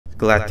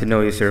Glad to know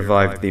you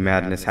survived the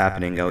madness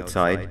happening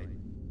outside.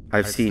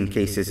 I've seen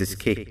cases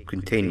escape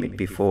containment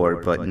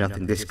before, but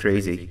nothing this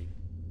crazy.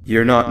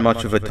 You're not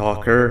much of a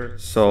talker,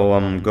 so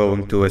I'm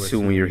going to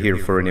assume you're here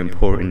for an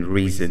important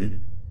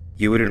reason.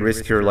 You wouldn't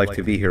risk your life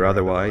to be here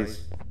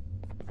otherwise.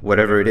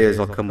 Whatever it is,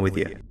 I'll come with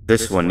you.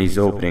 This one needs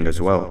opening as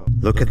well.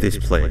 Look at this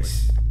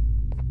place.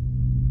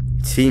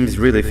 It seems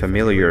really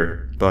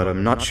familiar, but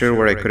I'm not sure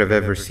where I could have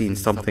ever seen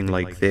something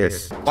like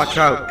this. Watch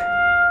out!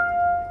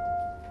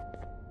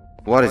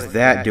 What is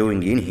that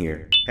doing in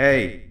here?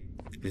 Hey,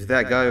 is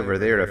that guy over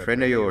there a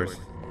friend of yours?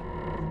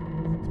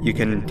 You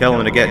can tell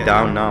him to get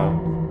down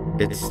now.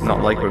 It's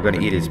not like we're gonna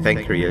eat his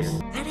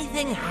pancreas.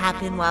 Anything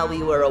happen while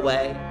we were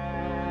away?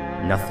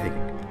 Nothing.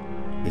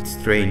 It's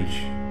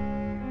strange.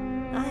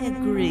 I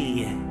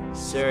agree.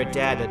 Sir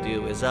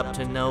Dadadoo is up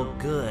to no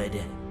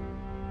good.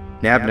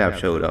 Nab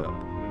showed up,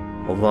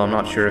 although I'm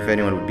not sure if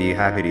anyone would be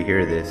happy to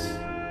hear this.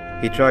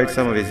 He tried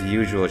some of his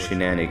usual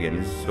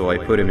shenanigans, so I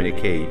put him in a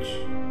cage.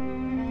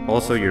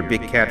 Also, your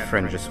big cat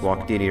friend just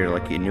walked in here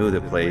like he knew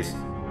the place.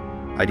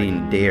 I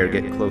didn't dare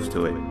get close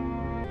to it.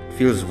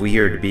 Feels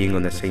weird being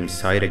on the same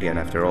side again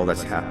after all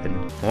that's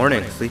happened.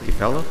 Morning, sleepy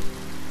fellow.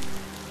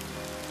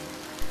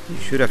 You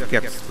should have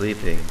kept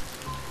sleeping.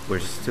 We're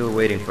still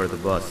waiting for the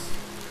bus.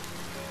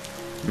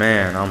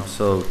 Man, I'm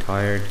so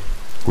tired.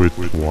 Quit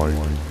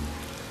whining.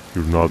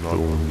 You're not the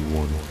only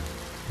one.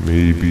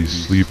 Maybe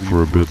sleep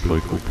for a bit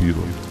like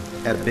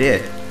Opila. A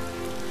bit?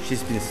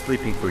 She's been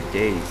sleeping for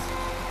days.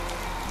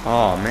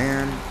 Aw,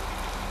 man.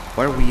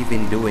 Why are we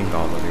even doing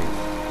all of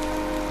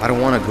this? I don't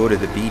want to go to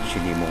the beach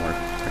anymore.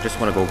 I just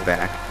want to go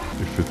back.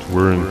 If it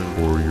weren't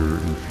for your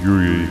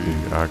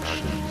infuriating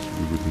actions,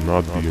 we would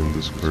not be in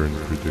this current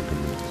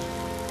predicament.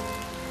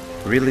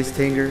 Really,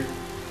 Stinger?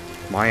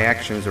 My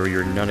actions or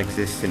your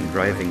non-existent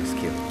driving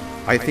skill?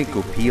 I think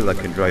Opila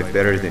can drive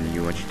better than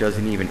you and she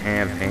doesn't even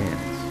have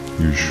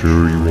hands. You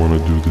sure you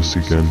want to do this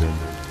again?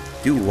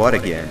 Do what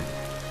again?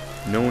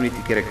 No need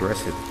to get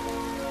aggressive.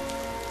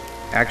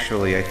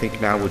 Actually, I think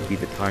now would be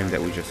the time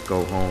that we just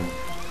go home.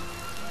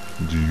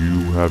 Do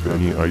you have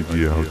any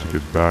idea how to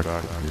get back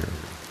from here?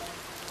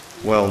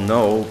 Well,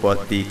 no,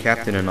 but the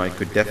captain and I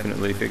could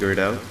definitely figure it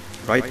out.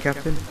 Right,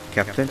 Captain?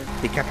 Captain?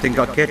 The captain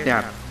got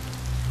kidnapped.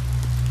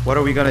 What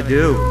are we gonna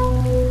do?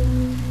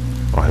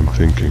 I'm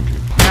thinking.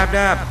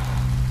 Nab!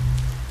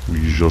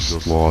 We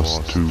just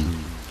lost two.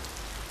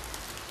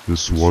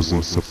 This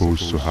wasn't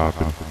supposed to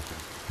happen.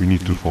 We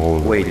need to follow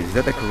them. Wait, is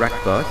that the correct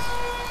bus?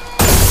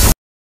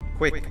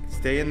 Quick,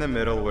 stay in the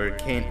middle where it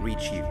can't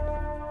reach you.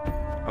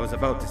 I was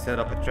about to set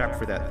up a trap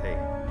for that thing,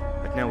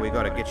 but now we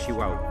gotta get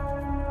you out.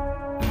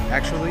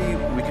 Actually,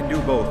 we can do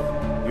both.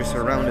 You're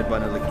surrounded by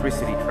an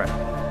electricity trap,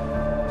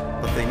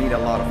 but they need a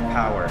lot of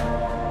power.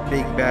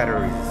 Big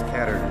batteries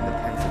scattered in the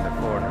tents in the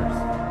corners.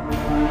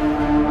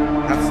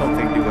 Have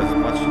something do as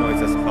much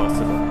noise as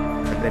possible,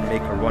 and then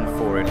make a run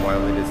for it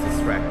while it is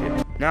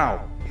distracted.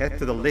 Now, head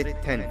to the lit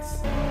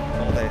tents.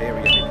 All that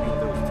area between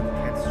those two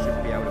tents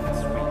should be out of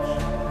its reach.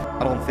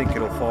 I don't think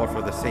it'll fall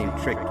for the same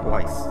trick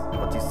twice,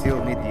 but you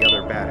still need the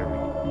other battery.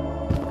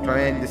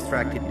 Try and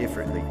distract it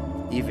differently,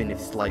 even if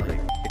slightly.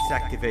 It's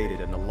activated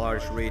and a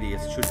large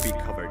radius should be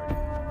covered.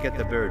 Get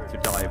the bird to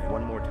dive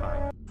one more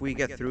time. If we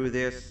get through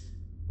this,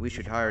 we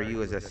should hire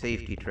you as a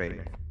safety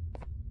trainer.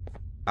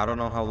 I don't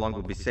know how long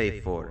we'll be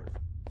safe for,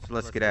 so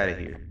let's get out of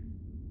here.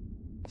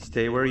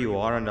 Stay where you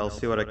are and I'll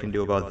see what I can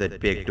do about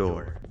that big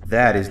door.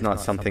 That is not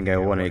something I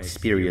want to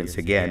experience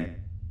again.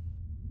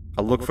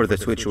 I'll look for the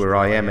switch where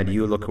I am and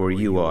you look where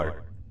you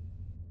are.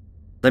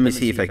 Let me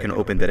see if I can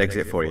open that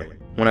exit for you.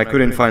 When I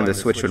couldn't find the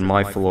switch on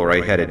my floor,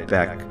 I headed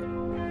back.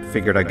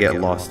 Figured I'd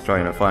get lost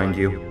trying to find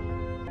you.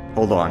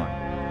 Hold on.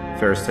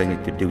 First I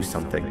need to do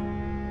something.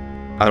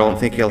 I don't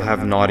think he'll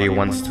have naughty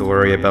ones to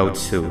worry about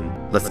soon.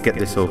 Let's get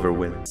this over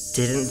with.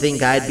 Didn't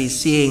think I'd be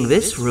seeing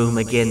this room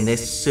again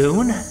this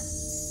soon.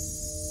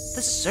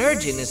 The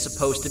surgeon is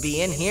supposed to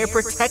be in here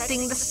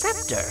protecting the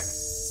scepter.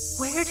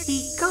 Where'd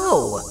he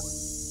go?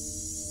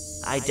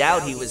 I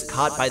doubt he was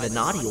caught by the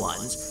naughty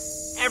ones.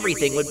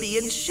 Everything would be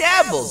in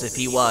shambles if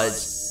he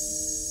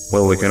was.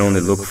 Well, we can only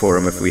look for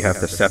him if we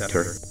have the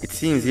scepter. It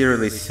seems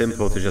eerily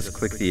simple to just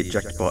click the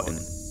eject button.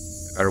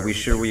 Are we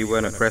sure we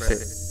want to press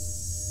it?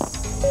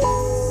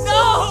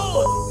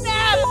 No!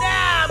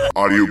 Nab!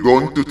 Are you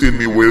going to tell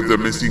me where the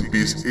missing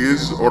piece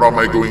is, or am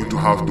I going to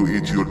have to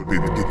eat your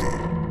pet kitty?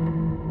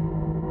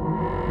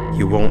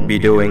 You won't be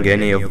doing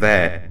any of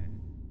that.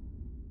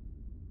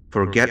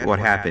 Forget what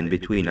happened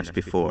between us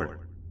before.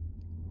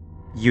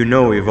 You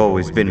know you've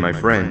always been my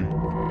friend.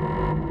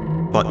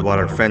 But what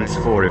are friends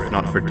for if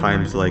not for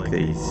times like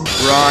these?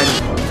 Run!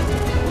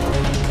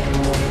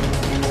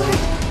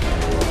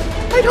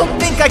 I don't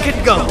think I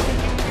could go!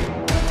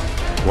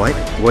 What?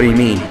 What do you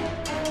mean?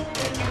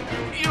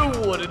 You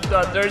wouldn't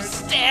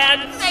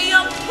understand. They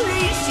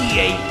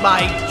appreciate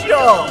my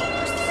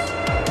jokes.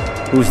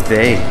 Who's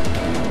they?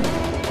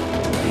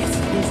 This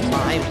is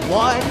my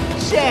one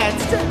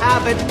chance to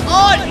have an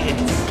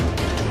audience.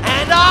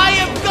 And I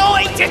am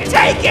going to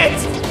take it!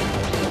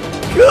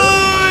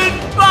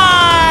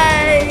 Goodbye!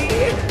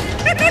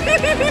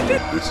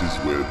 This is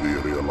where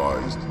they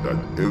realized that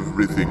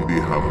everything they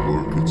have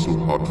worked so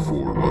hard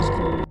for was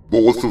gold.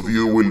 Both of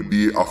you will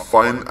be a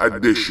fine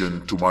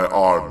addition to my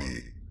army.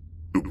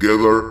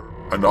 Together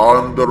and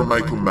under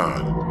my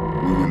command,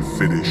 we will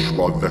finish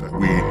what the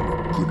Queen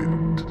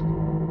couldn't.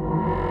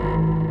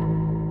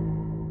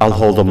 I'll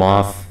hold them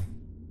off.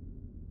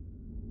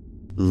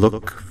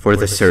 Look for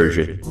the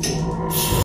surgeon.